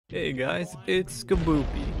Hey guys, it's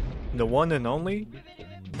Skaboopy, the one and only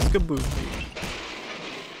Skaboopy.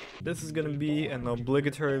 This is gonna be an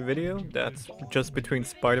obligatory video that's just between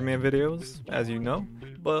Spider-Man videos, as you know.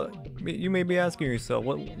 But you may be asking yourself,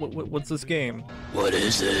 what's this game? What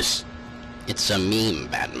is this? It's a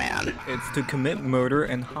meme, Batman. It's to commit murder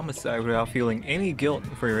and homicide without feeling any guilt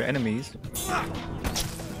for your enemies.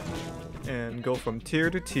 And go from tier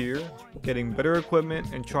to tier, getting better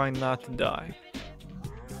equipment and trying not to die.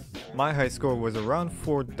 My high score was around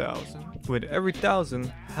 4,000, with every 1,000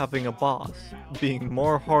 having a boss, being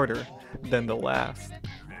more harder than the last.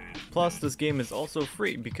 Plus, this game is also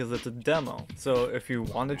free because it's a demo, so if you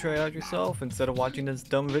want to try it out yourself instead of watching this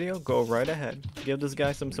dumb video, go right ahead. Give this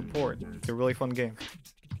guy some support. It's a really fun game.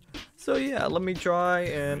 So yeah, let me try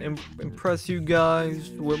and impress you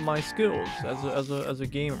guys with my skills as a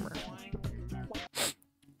gamer.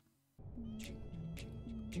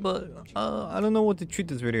 But I don't know what to treat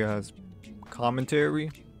this video as. Commentary?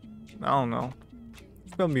 I don't know.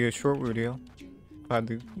 It's gonna be a short video, if I had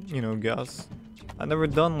to, guess. I've never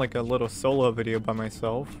done like a little solo video by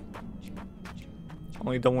myself.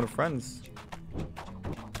 Only done with friends.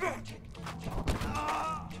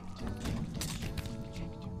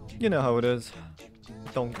 You know how it is.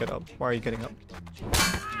 Don't get up. Why are you getting up?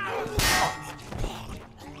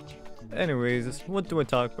 Anyways, what do I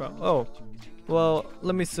talk about? Oh, well,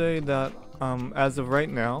 let me say that as of right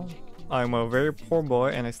now, I'm a very poor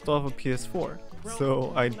boy and I still have a PS4.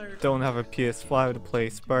 So I don't have a PS5 to play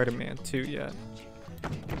Spider-Man 2 yet.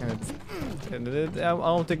 And I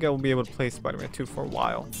don't think I will be able to play Spider-Man 2 for a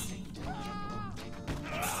while.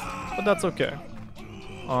 But that's okay.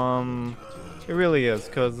 It really is,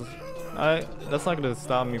 cause that's not gonna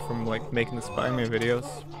stop me from like making the Spider-Man videos.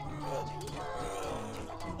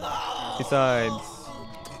 Besides,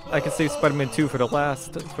 I can save Spider-Man 2 for the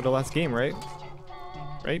last game, right?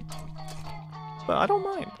 Right? But I don't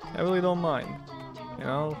mind. I really don't mind. You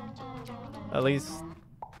know? At least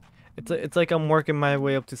it's like I'm working my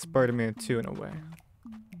way up to Spider-Man 2 in a way.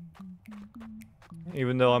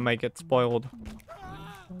 Even though I might get spoiled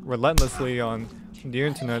relentlessly on the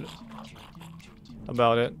internet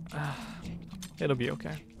about it, it'll be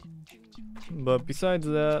okay. But besides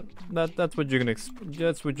that, that's what you're gonna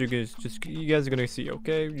you guys are gonna see,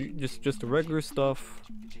 okay? Just the regular stuff.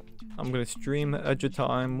 I'm gonna stream at your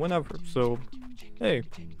time whenever. So, hey,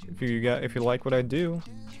 if you like what I do,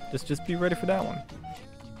 just be ready for that one.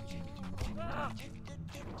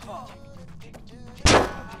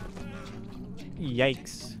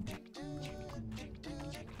 Yikes!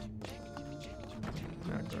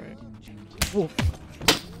 Not great. Whoa.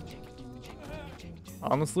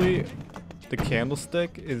 Honestly, the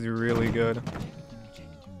candlestick is really good.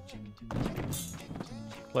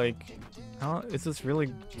 Like, is this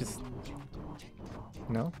really just...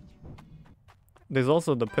 No? There's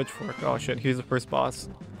also the pitchfork. Oh shit, here's the first boss.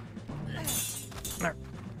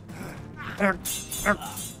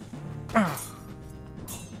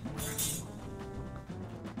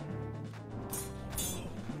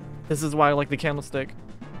 This is why I like the candlestick.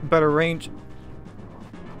 Better range.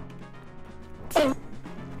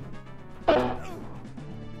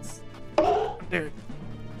 Dude.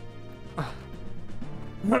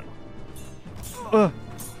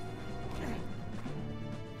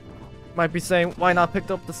 Might be saying, why not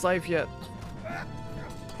picked up the scythe yet?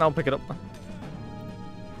 I'll pick it up.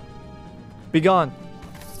 Be gone.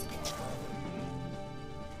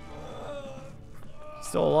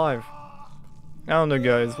 Still alive. I don't know,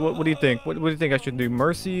 guys. What do you think? What do you think I should do?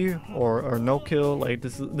 Mercy or no kill? Like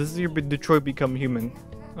this is your Detroit Become Human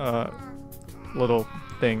little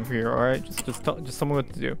thing here. All right, just tell me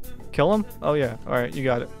what to do. Kill him? Oh yeah. All right, you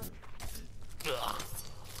got it.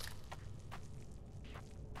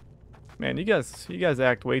 Man, you guys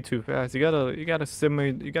act way too fast. You gotta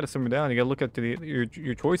simmer down. You gotta look at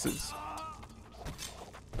your choices.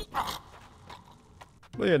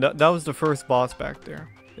 But yeah, that was the first boss back there.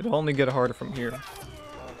 It'll only get harder from here.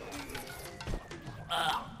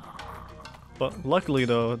 But luckily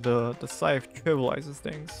though, the scythe trivializes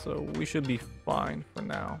things, so we should be fine for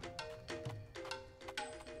now.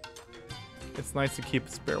 It's nice to keep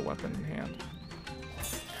a spare weapon in hand.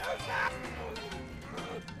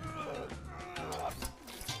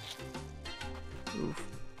 Oof.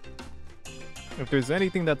 If there's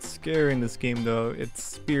anything that's scary in this game though, it's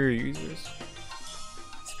spear users.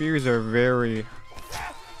 Spears are very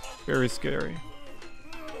scary.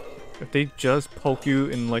 If they just poke you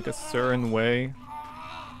in like a certain way.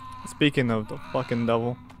 Speaking of the fucking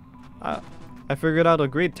devil, I figured out a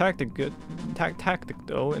great tactic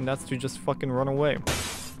though, and that's to just fucking run away.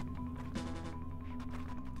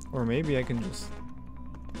 Or maybe I can just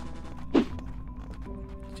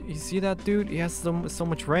You see that dude? He has so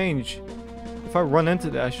much range. If I run into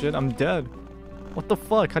that shit, I'm dead. What the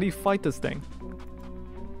fuck? How do you fight this thing?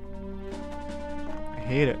 I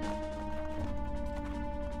hate it.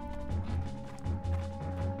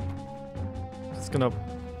 Just gonna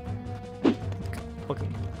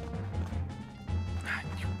fucking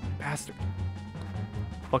you bastard.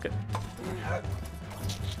 Fuck it.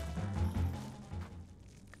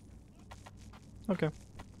 Okay.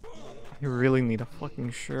 You really need a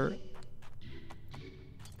fucking shirt.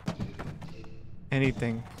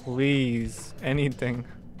 Anything, please. Anything.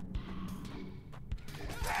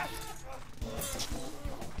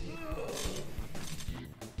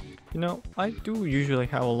 You know, I do usually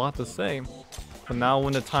have a lot to say, but now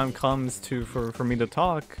when the time comes for me to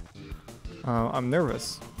talk, I'm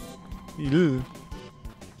nervous. Ew.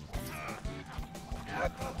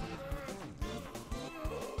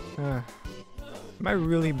 Am I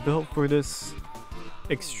really built for this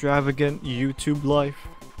extravagant YouTube life?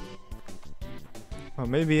 Or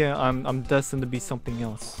maybe I'm destined to be something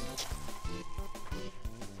else.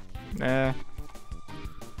 Nah.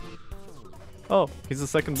 Oh, he's the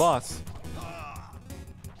second boss.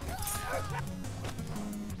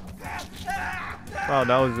 Wow,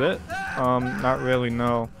 that was it? Not really,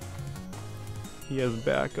 no. He has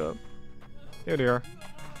backup. Here they are.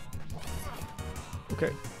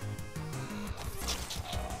 Okay.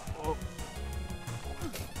 Oh.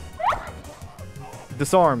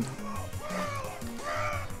 Disarmed.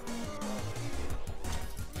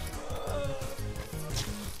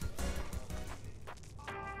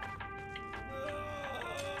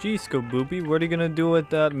 Gee, Skaboopy, what are you gonna do with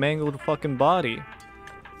that mangled fucking body?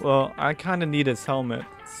 Well, I kinda need his helmet,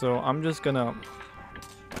 so I'm just gonna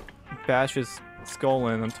bash his skull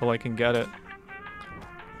in until I can get it.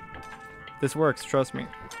 This works, trust me.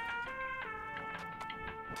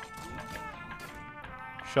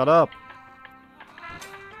 Shut up.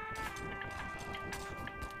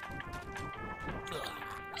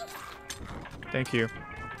 Thank you.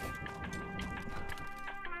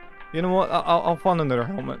 You know what? I'll find another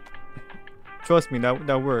helmet. Trust me,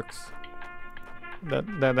 that works.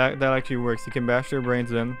 That actually works. You can bash their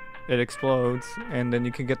brains in, it explodes, and then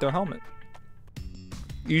you can get their helmet.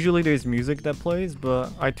 Usually there's music that plays,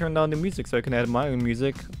 but I turned down the music so I can add my own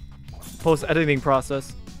music. Post-editing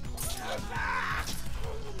process.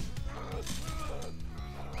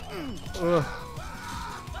 Ugh.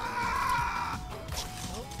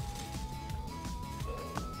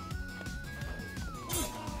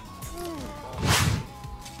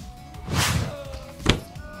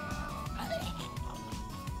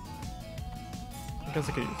 I guess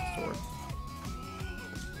I could use the sword.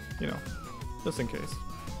 You know, just in case.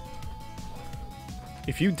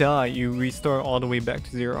 If you die, you restart all the way back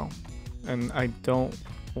to 0. And I don't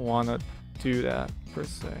want to do that, per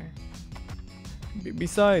se.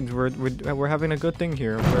 Besides, we're having a good thing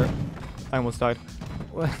here. I almost died.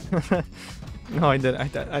 No, I did.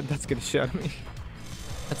 That's gonna shit out of me.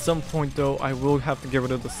 At some point, though, I will have to get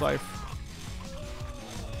rid of the scythe.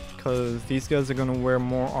 Because these guys are gonna wear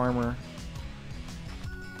more armor.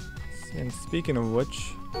 And speaking of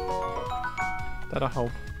which, that'll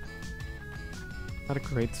help. Is that a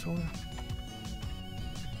great sword? I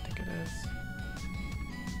think it is.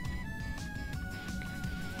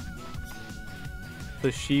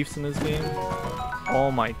 The sheaths in this game?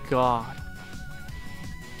 Oh my god.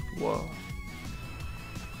 Whoa.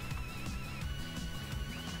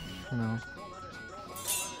 No.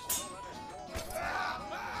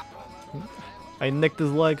 I nicked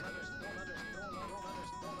his leg.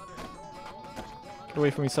 Get away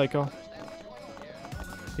from me, psycho.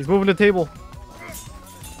 He's moving the table.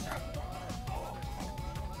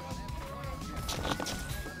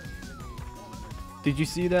 Did you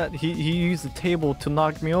see that? He used the table to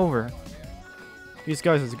knock me over. These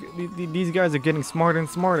guys are getting smarter and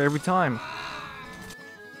smarter every time.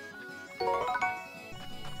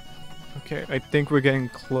 Okay, I think we're getting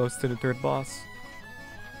close to the third boss.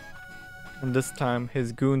 And this time,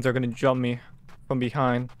 his goons are gonna jump me from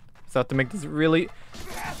behind. So I have to make this really...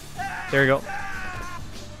 There we go.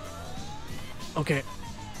 Okay.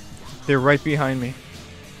 They're right behind me.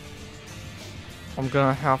 I'm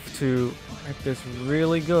gonna have to make this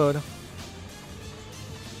really good.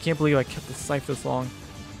 Can't believe I kept the scythe this long.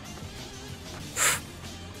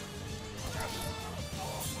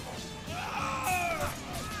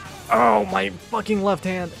 Oh, my fucking left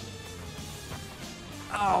hand.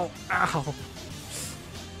 Ow, ow.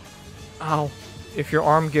 Ow. If your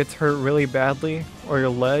arm gets hurt really badly, or your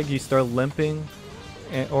leg, you start limping,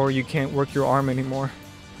 or you can't work your arm anymore.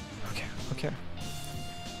 Okay, okay.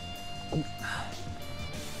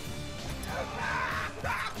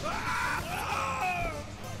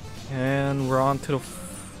 And we're on to the...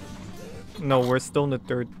 No, we're still in the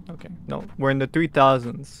third... Okay, no. We're in the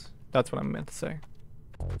 3000s. That's what I meant to say.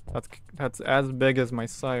 That's as big as my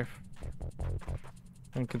scythe.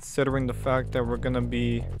 And considering the fact that we're gonna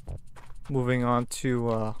be moving on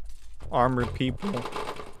to armored people.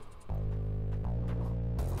 Oh,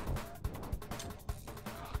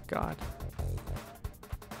 God.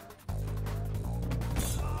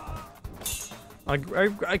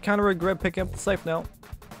 I kind of regret picking up the scythe now.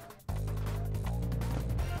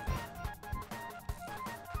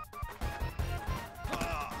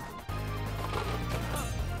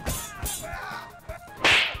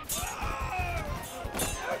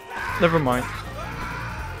 Never mind.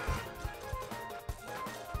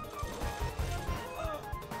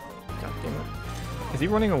 God damn it. Is he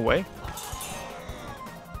running away?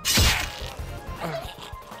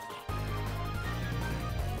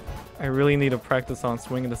 I really need to practice on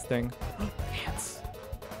swinging this thing. Ants.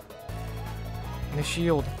 And a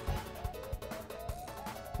shield.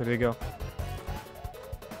 Where did he go?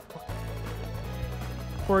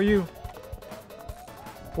 Who are you?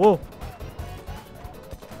 Whoa.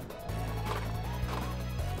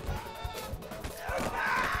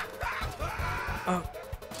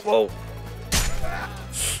 Whoa.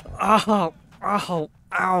 Ow. Ow.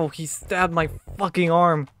 Ow. He stabbed my fucking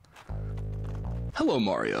arm. Hello,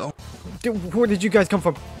 Mario. Dude, where did you guys come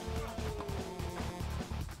from?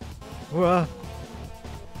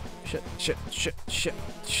 Shit, shit, shit, shit,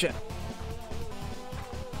 shit.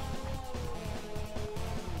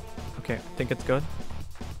 Okay, I think it's good.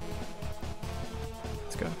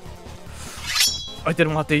 It's good. I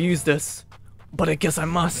didn't want to use this, but I guess I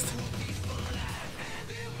must.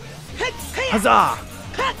 Huzzah!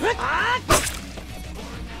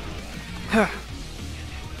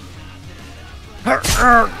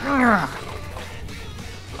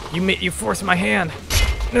 You forced my hand.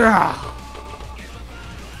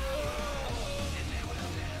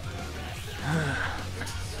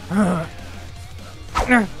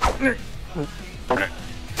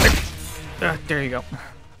 There you go.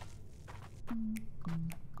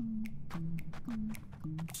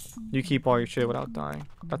 You keep all your shit without dying.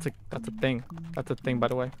 That's a thing. That's a thing, by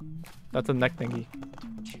the way. That's a neck thingy.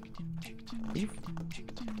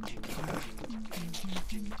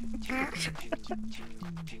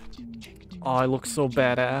 Oh, I look so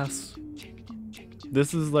badass.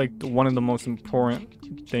 This is like one of the most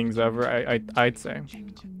important things ever. I'd say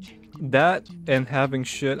that and having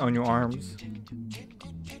shit on your arms.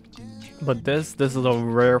 But this is a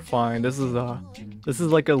rare find. This is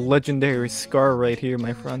like a legendary scar right here,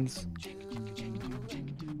 my friends.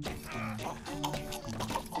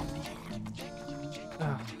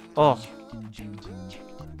 Oh.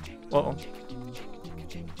 Uh-oh.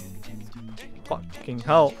 Fucking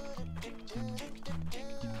hell.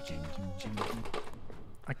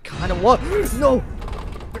 I kinda want— No!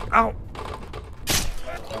 Ow!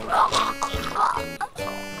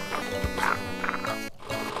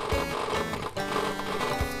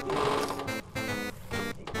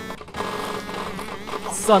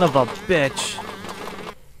 Son of a bitch.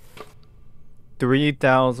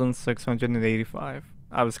 3,685.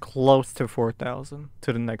 I was close to 4,000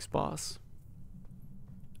 to the next boss.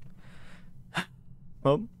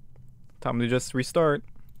 Well, time to just restart.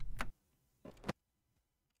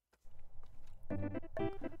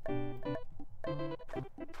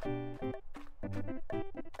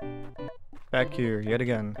 Back here yet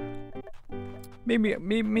again. Maybe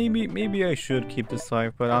I should keep the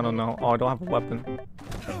scythe, but I don't know. Oh, I don't have a weapon.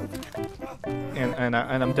 And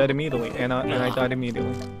I'm dead immediately. And I died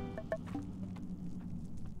immediately.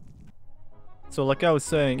 So like I was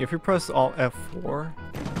saying, if you press Alt F4,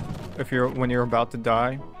 when you're about to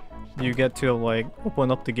die, you get to like open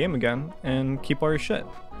up the game again and keep all your shit.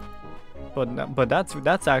 But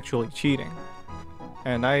that's actually cheating,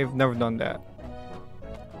 and I've never done that.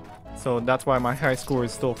 So that's why my high score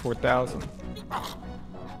is still 4,000.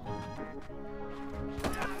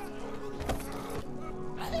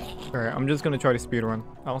 Alright, I'm just gonna try to speedrun.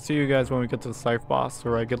 I'll see you guys when we get to the scythe boss,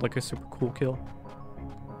 or I get like a super cool kill.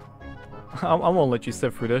 I won't let you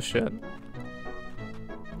sit through this shit.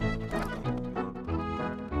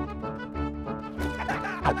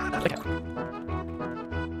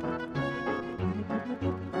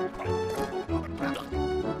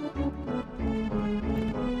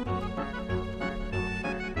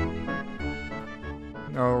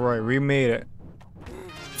 Alright, we made it.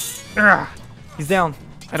 He's down.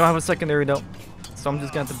 I don't have a secondary though, so I'm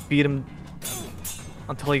just gonna have to beat him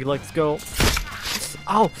until he lets go.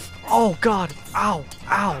 Ow! Oh god! Ow!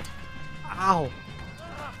 Ow! Ow!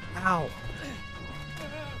 Ow!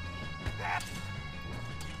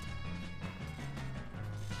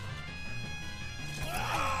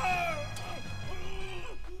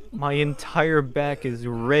 My entire back is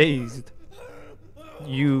raised.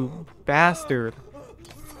 You bastard.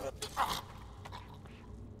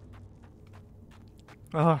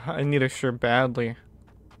 Oh, I need a shirt badly.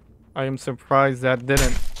 I am surprised that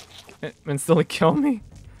didn't instantly kill me.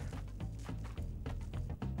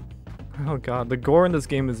 Oh god, the gore in this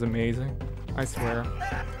game is amazing. I swear.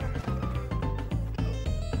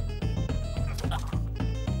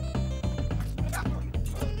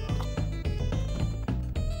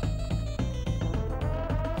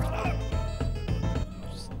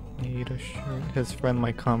 Just need a shirt. His friend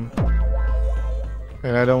might come.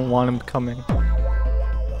 And I don't want him coming.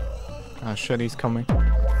 Ah shit, he's coming.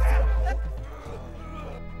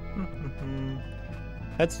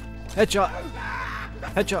 Headshot!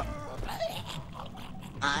 Headshot!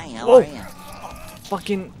 Hi, how Whoa. are you?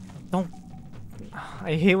 Fucking don't.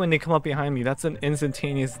 I hate when they come up behind me. That's an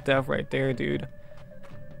instantaneous death right there, dude.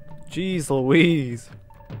 Jeez Louise.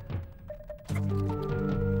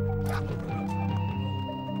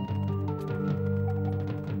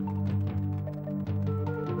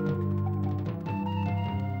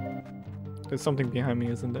 There's something behind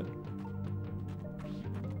me, isn't it?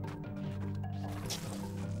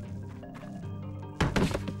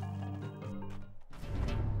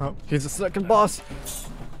 Oh, he's the second boss.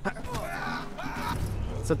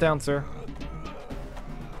 Sit down, sir.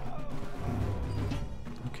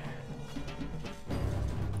 Okay.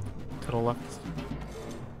 To the left.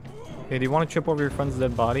 Hey, do you want to trip over your friend's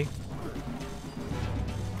dead body?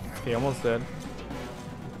 Okay, almost dead.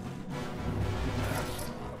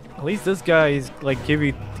 At least this guy is like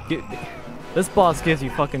this boss gives you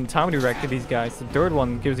fucking time to react to these guys. The third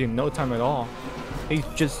one gives you no time at all. He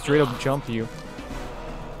just straight up jump you.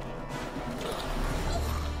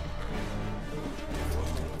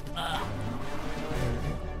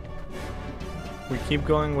 We keep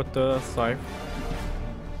going with the scythe.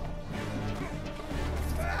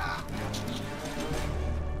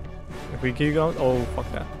 If we keep going, oh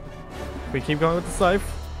fuck that. If we keep going with the scythe,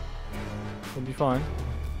 we'll be fine.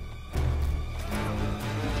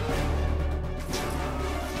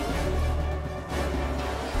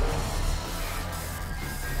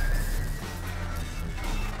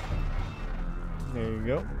 There you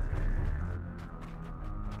go.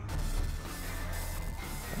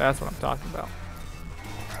 That's what I'm talking about.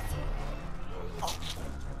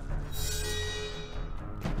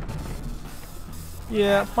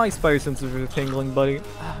 Yeah, my spider senses are tingling, buddy.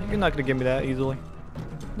 You're not gonna get me that easily.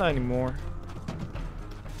 Not anymore.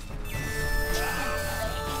 Get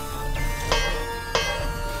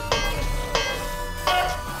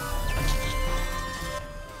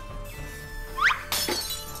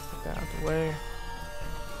that out of the way.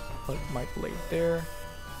 Put my blade there.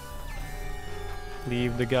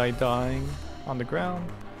 Leave the guy dying on the ground.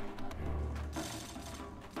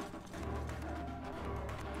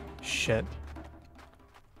 Shit.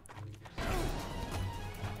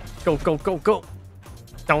 Go, go, go, go!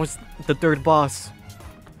 That was the third boss.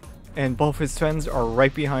 And both his friends are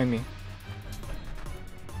right behind me.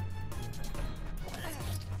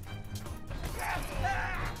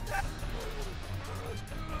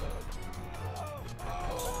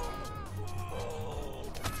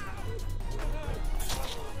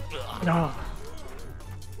 No.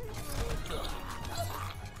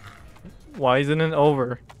 Why isn't it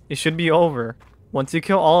over? It should be over. Once you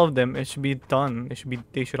kill all of them, it should be done.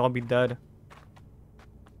 They should all be dead.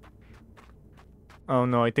 Oh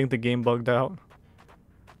no, I think the game bugged out.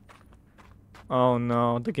 Oh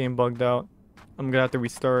no, the game bugged out. I'm gonna have to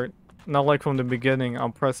restart. Not like from the beginning, I'll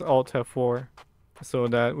press Alt F4 so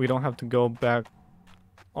that we don't have to go back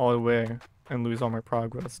all the way and lose all my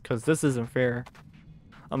progress, because this isn't fair.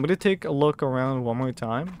 I'm gonna take a look around one more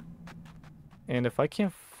time, and if I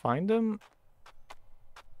can't find them,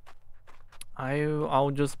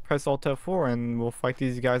 I'll just press Alt F4 and we'll fight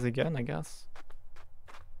these guys again, I guess.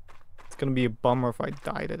 It's gonna be a bummer if I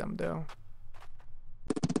die to them though.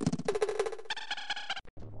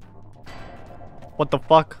 What the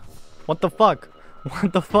fuck? What the fuck?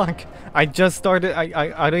 What the fuck? I just started.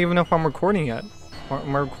 I don't even know if I'm recording yet.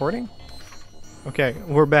 Am I recording? Okay,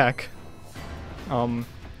 we're back.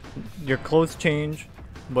 Your clothes change,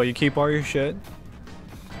 but you keep all your shit.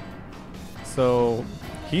 So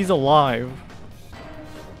he's alive.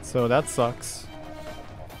 So that sucks.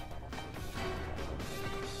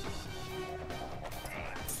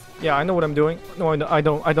 Yeah, I know what I'm doing. No, I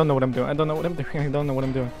don't know what I'm doing. I don't know what I'm doing. I don't know what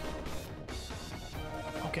I'm doing.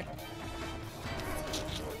 Okay.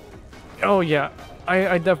 Oh yeah,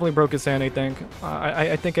 I definitely broke his hand. I think.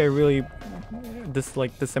 I think I really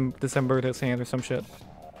dismembered his hand or some shit.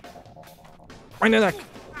 Right in the neck.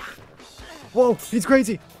 Whoa, he's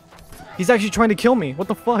crazy. He's actually trying to kill me. What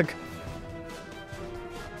the fuck?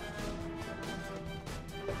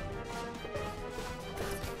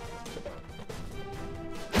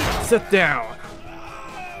 Sit down.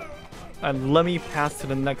 And let me pass to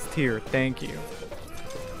the next tier. Thank you.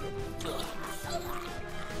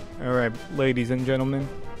 Alright, ladies and gentlemen.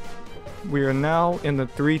 We are now in the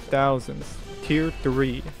 3000s. Tier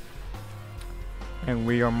 3. And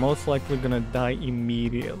we are most likely gonna die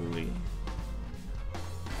immediately.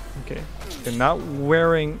 Okay. They're not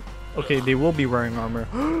wearing... Okay, they will be wearing armor.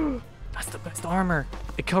 That's the best armor.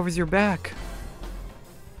 It covers your back.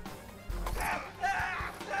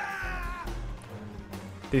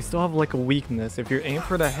 They still have like a weakness. If you aim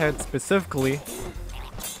for the head specifically...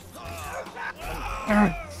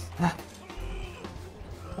 I'm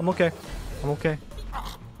okay. I'm okay.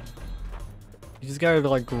 You just gotta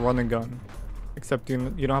like run a gun. Except you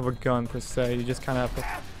don't have a gun per se. You just kind of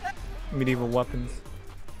have medieval weapons.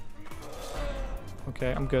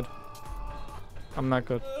 Okay, I'm good. I'm not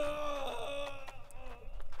good.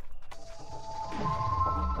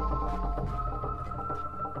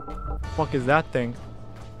 Fuck is that thing?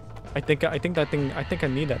 I think I need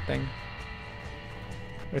that thing.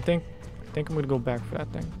 I think I'm gonna go back for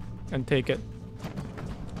that thing and take it.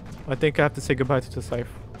 I think I have to say goodbye to the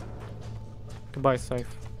Scythe. Goodbye,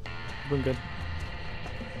 Scythe. Been good.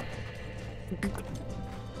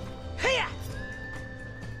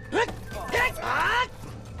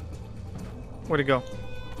 Where'd it go?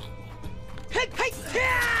 Pick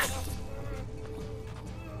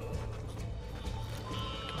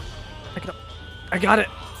it up. I got it.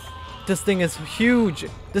 This thing is huge.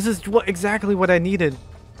 This is exactly what I needed.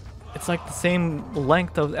 It's like the same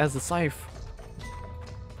length as the Scythe.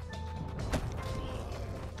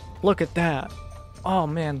 Look at that. Oh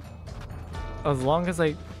man. As long as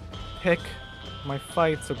I pick my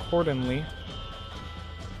fights accordingly.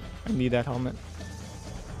 I need that helmet.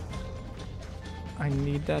 I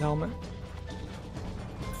need that helmet.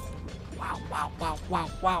 Wow, wow, wow, wow,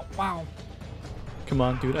 wow, wow. Come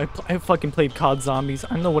on, dude. I fucking played COD Zombies.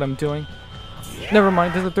 I know what I'm doing. Never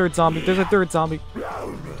mind. There's a third zombie. There's a third zombie.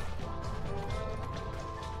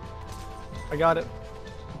 I got it.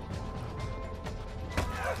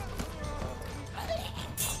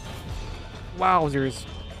 Wowzers.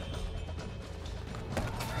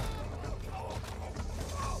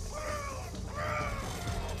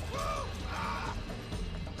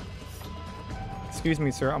 Excuse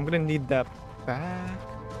me, sir. I'm gonna need that back.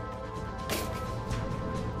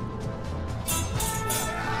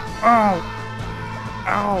 Ow!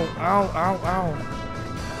 Ow! Ow! Ow! Ow!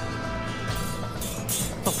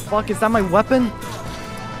 What the fuck? Is that my weapon?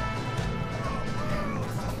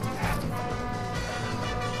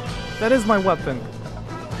 That is my weapon.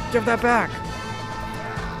 Give that back.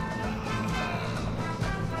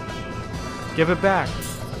 Give it back.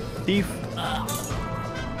 Thief.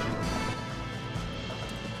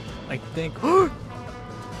 I think. Oh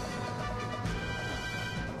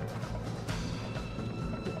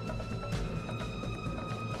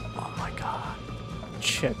my god.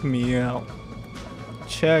 Check me out.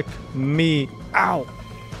 Check me out.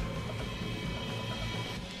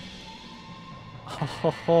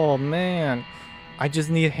 Oh man. I just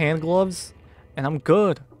need hand gloves and I'm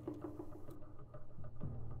good.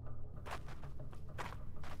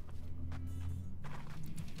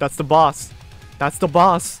 That's the boss. That's the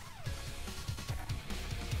boss.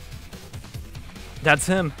 That's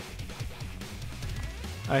him.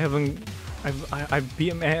 I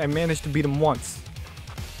beat him. I managed to beat him once.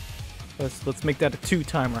 Let's make that a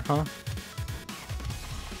 2-timer, huh?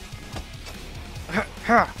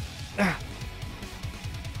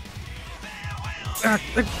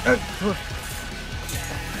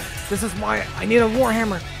 This is why I need a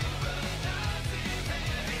warhammer.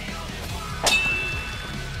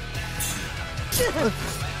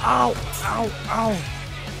 Ow! Ow! Ow!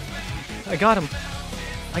 I got him.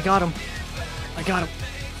 I got him. I got him.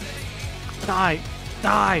 Die.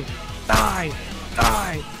 Die. Die.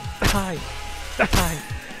 Die. Die. Die.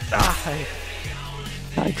 Die.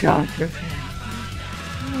 I got you.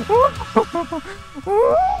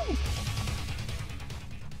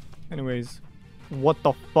 Anyways, what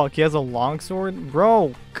the fuck? He has a longsword?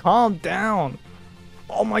 Bro, calm down.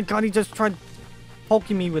 Oh my god, he just tried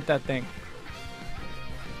poking me with that thing.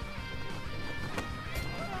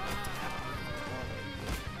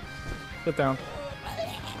 Sit down.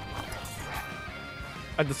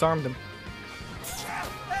 I disarmed him.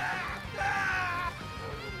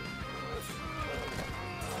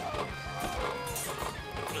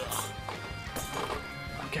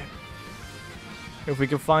 Okay. If we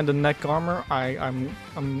can find the neck armor, I'm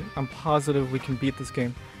positive we can beat this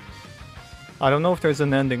game. I don't know if there's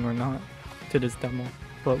an ending or not to this demo,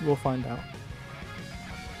 but we'll find out.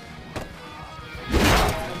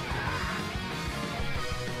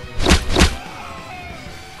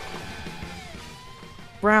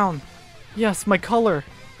 Brown. Yes, my color.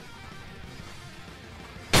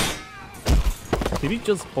 Did he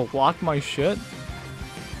just block my shit?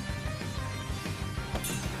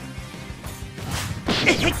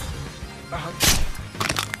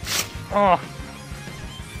 Oh.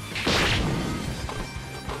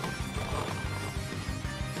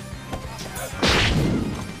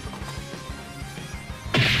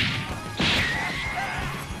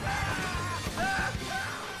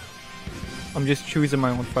 I'm just choosing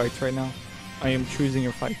my own fights right now. I am choosing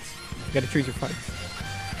your fights. You gotta choose your fights.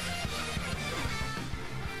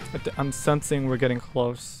 I'm sensing we're getting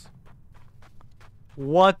close.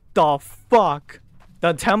 What the fuck?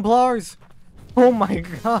 The Templars? Oh my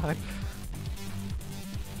god.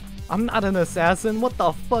 I'm not an assassin. What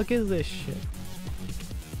the fuck is this shit?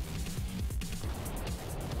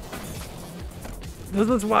 This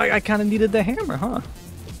is why I kind of needed the hammer, huh?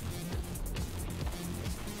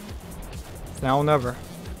 It's now or never.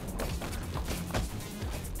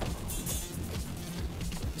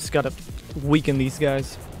 Just gotta weaken these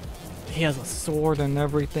guys. He has a sword and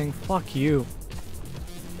everything. Fuck you.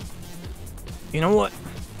 You know what?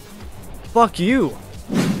 Fuck you.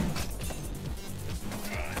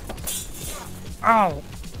 Ow.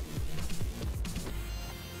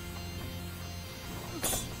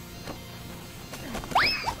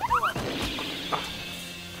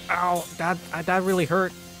 Ow, that really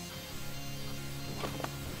hurt.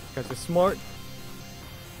 You guys are smart.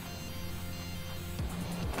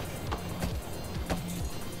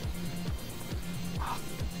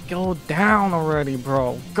 Go down already,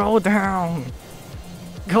 bro. Go down.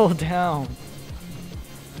 Go down.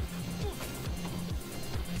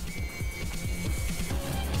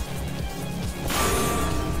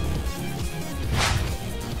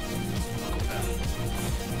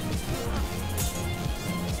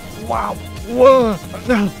 Wow. Whoa.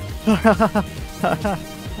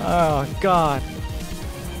 Oh, God.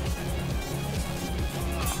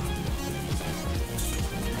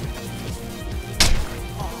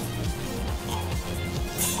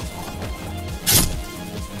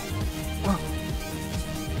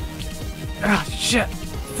 Ah, shit.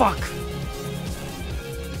 Fuck.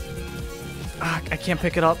 Ah, I can't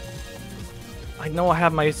pick it up. I know I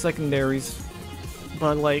have my secondaries,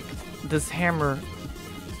 but like, this hammer,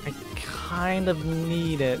 I kind of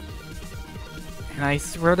need it. And I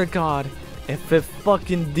swear to God, if it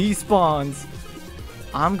fucking despawns,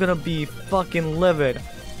 I'm gonna be fucking livid.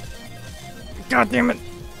 God damn it.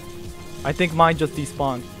 I think mine just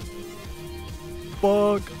despawned.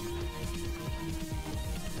 Fuck.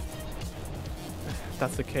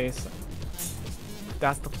 That's the case.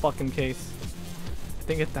 That's the fucking case. I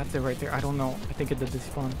think that's it right there. I don't know. I think it did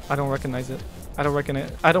despawn. I don't recognize it. I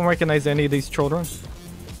don't recognize any of these children.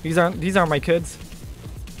 These aren't my kids.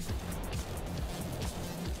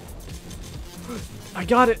 I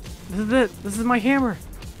got it. This is it. This is my hammer.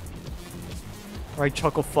 Alright,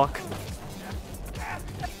 chuckle fuck.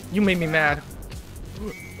 You made me mad.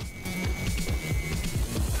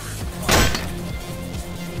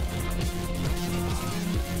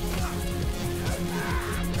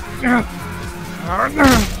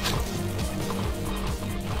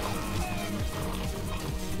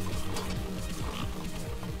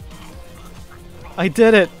 I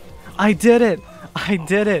did it. I did it. I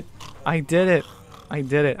did it. I did it. I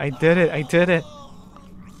did it. I did it. I did it.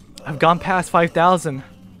 I've gone past 5,000.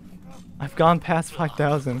 I've gone past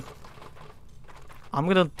 5,000.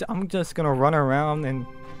 I'm just gonna run around and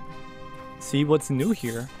see what's new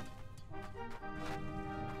here.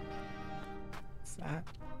 What's that?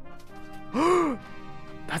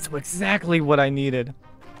 That's exactly what I needed.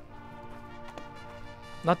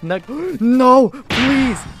 Not neck. No,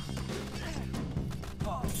 please.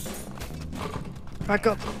 Back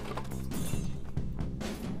up.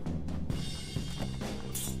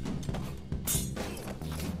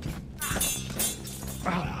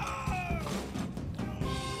 Ow.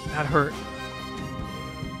 That hurt.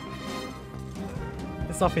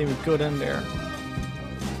 It's not even good in there.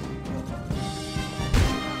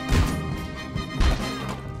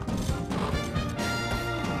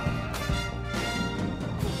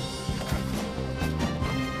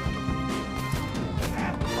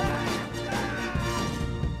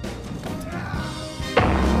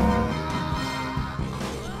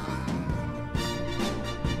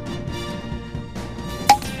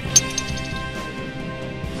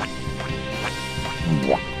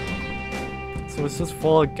 So it's just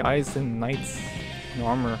full of guys in knights in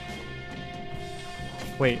armor.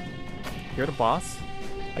 Wait, you're the boss?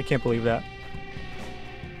 I can't believe that.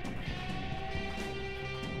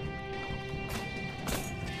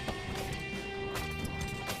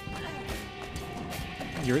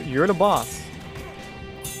 You're the boss.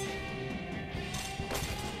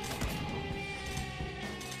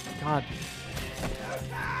 God.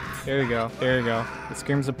 There you go. There you go. The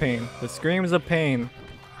screams of pain. The screams of pain.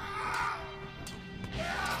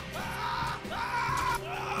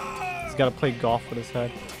 He's got to play golf with his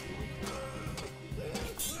head.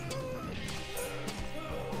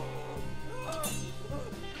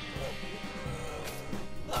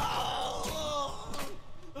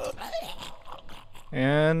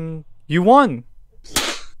 And you won.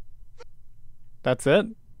 That's it.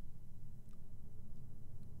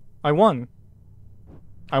 I won.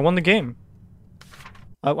 I won the game.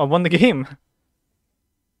 I won the game.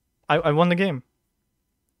 I won the game.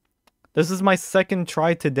 This is my second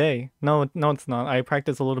try today. No, it's not. I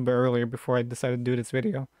practiced a little bit earlier before I decided to do this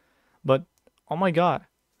video. But, oh my god.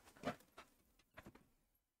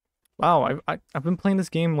 Wow, I've been playing this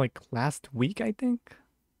game like last week, I think?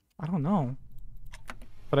 I don't know.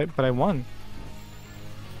 But I won.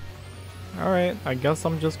 Alright, I guess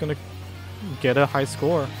I'm just gonna get a high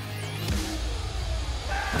score.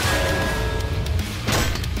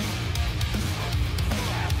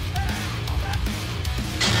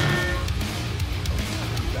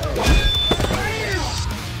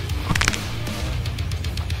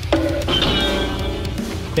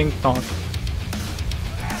 Ding dong.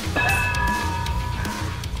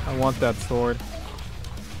 I want that sword.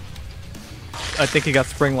 I think he got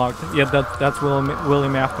spring locked. Yeah, that's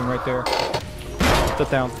William Afton right there. Sit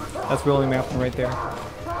down. That's William Afton right there.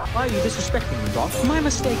 Why are you disrespecting me, Doc? My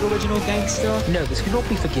mistake, original gangster. No, this cannot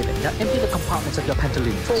be forgiven. Now empty the compartments of your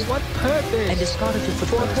pantaloons. For what purpose? And discard of your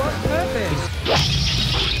footwear. For what purpose?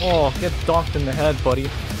 Oh, get docked in the head, buddy.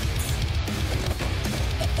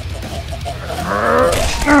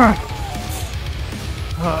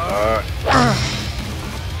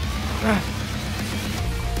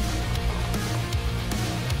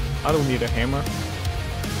 I don't need a hammer.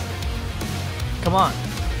 Come on.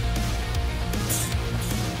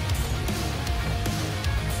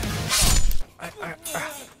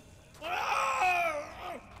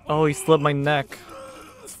 Oh, he slipped my neck.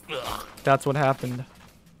 That's what happened.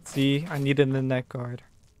 See, I needed the neck guard.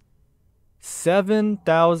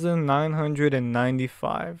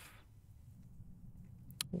 7,995.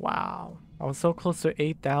 Wow. I was so close to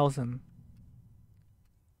 8,000.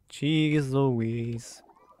 Jeez Louise.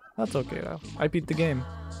 That's okay though. I beat the game.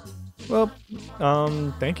 Well,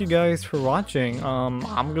 thank you guys for watching. I'm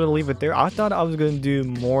gonna leave it there. I thought I was gonna do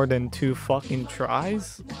more than 2 fucking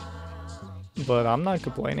tries, but I'm not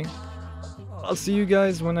complaining. I'll see you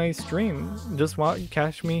guys when I stream. Just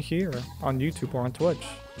catch me here on YouTube or on Twitch.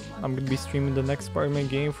 I'm gonna be streaming the next Spider-Man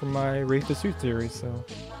game for my Raid the Suit series, so.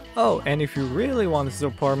 Oh, and if you really want to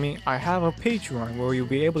support me, I have a Patreon where you'll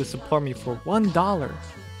be able to support me for $1.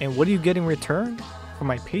 And what do you get in return for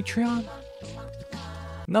my Patreon?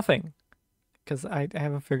 Nothing, because I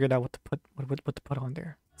haven't figured out what to put on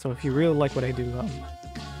there. So if you really like what I do,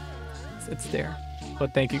 it's there.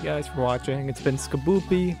 But thank you guys for watching. It's been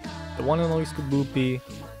Skaboopy, the one and only Skaboopy.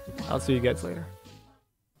 I'll see you guys later.